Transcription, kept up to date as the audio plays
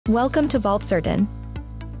Welcome to VaultCERTin.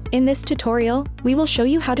 In this tutorial, we will show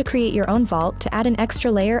you how to create your own vault to add an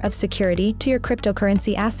extra layer of security to your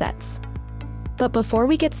cryptocurrency assets. But before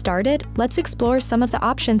we get started, let's explore some of the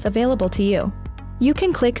options available to you. You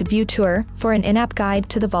can click View Tour for an in-app guide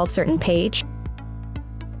to the VaultCERTin page.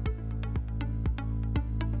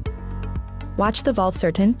 Watch the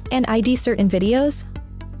VaultCERTin and IDCERTin videos.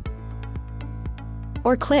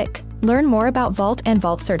 Or click Learn more about Vault and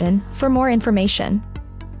VaultCERTin for more information.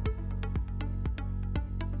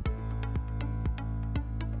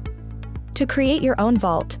 To create your own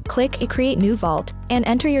vault, click Create New Vault and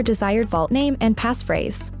enter your desired vault name and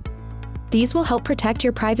passphrase. These will help protect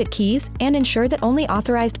your private keys and ensure that only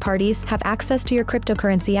authorized parties have access to your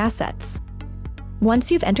cryptocurrency assets. Once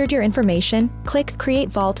you've entered your information, click Create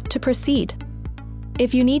Vault to proceed.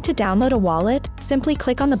 If you need to download a wallet, simply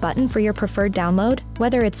click on the button for your preferred download,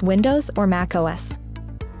 whether it's Windows or Mac OS.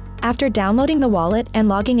 After downloading the wallet and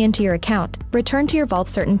logging into your account, return to your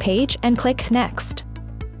VaultCERTin page and click Next.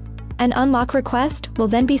 An unlock request will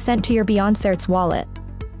then be sent to your BeyonCERTs wallet.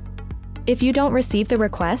 If you don't receive the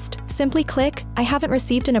request, simply click I haven't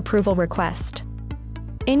received an approval request.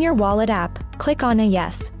 In your wallet app, click on a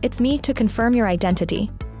Yes, it's me to confirm your identity.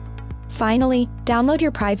 Finally, download your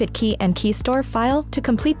private key and key store file to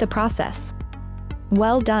complete the process.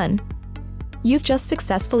 Well done! You've just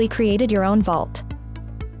successfully created your own vault.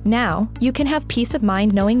 Now, you can have peace of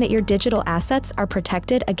mind knowing that your digital assets are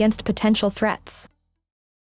protected against potential threats.